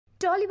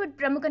టాలీవుడ్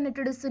ప్రముఖ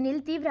నటుడు సునీల్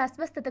తీవ్ర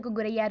అస్వస్థతకు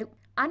గురయ్యారు.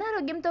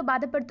 అనారోగ్యంతో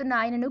బాధపడుతున్న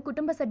ఆయనను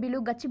కుటుంబ సభ్యులు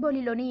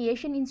గచ్చిబౌలిలోని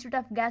Asian institute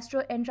of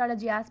gastro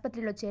enterology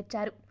ఆసుపత్రిలో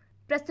చేర్చారు.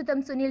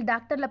 ప్రస్తుతం సునీల్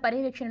డాక్టర్ల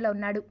పర్యవేక్షణలో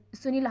ఉన్నాడు.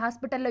 సునీల్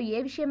హాస్పిటల్లో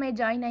ఏ విషయమై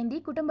జాయిన్ అయింది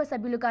కుటుంబ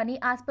సభ్యులు కానీ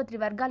ఆసుపత్రి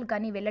వర్గాలు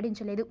కానీ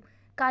వెల్లడించలేదు.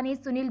 కానీ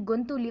సునీల్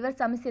గొంతు లివర్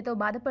సమస్యతో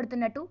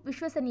బాధపడుతున్నట్టు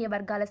విశ్వసనీయ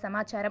వర్గాల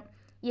సమాచారం.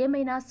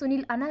 ఏమైనా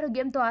సునీల్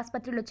అనారోగ్యంతో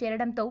ఆసుపత్రిలో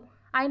చేరడంతో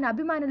ఆయన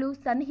అభిమానులు,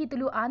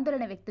 సన్నిహితులు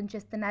ఆందోళన వ్యక్తం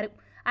చేస్తున్నారు.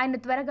 ఆయన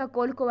త్వరగా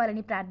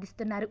కోలుకోవాలని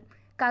ప్రార్థిస్తున్నారు.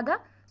 కాగా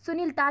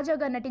సునీల్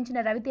తాజాగా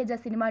నటించిన రవితేజ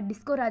సినిమా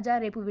డిస్కో రాజా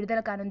రేపు విడుదల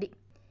కానుంది.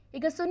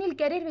 ఇక సునీల్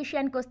కెరీర్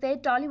విషయానికి వస్తే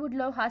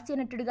టాలీవుడ్లో హాస్య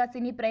నటుడిగా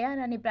సినీ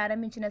ప్రయాణాన్ని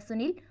ప్రారంభించిన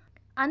సునీల్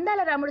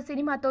అందాల రాముడు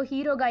సినిమాతో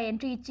హీరోగా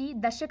ఎంట్రీ ఇచ్చి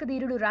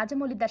దర్శకధీరుడు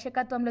రాజమౌళి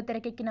దర్శకత్వంలో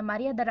తెరకెక్కిన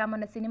మర్యాద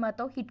రామన్న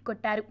సినిమాతో హిట్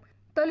కొట్టారు.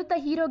 తొలుత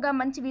హీరోగా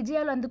మంచి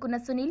విజయాలు అందుకున్న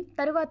సునీల్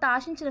తరువాత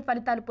ఆశించిన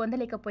ఫలితాలు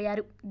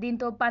పొందలేకపోయారు.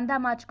 దీంతో పందా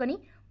మార్చుకొని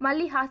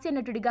మళ్లీ హాస్య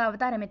నటుడిగా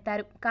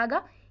అవతారమెత్తారు. కాగా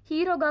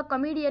హీరోగా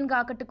కమీడియన్గా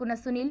ఆకట్టుకున్న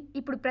సునీల్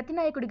ఇప్పుడు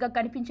ప్రతినాయకుడిగా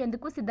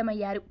కనిపించేందుకు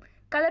సిద్ధమయ్యారు.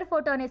 కలర్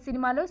ఫోటో అనే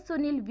సినిమాలో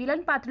సునీల్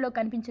విలన్ పాత్రలో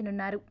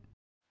కనిపించనున్నారు.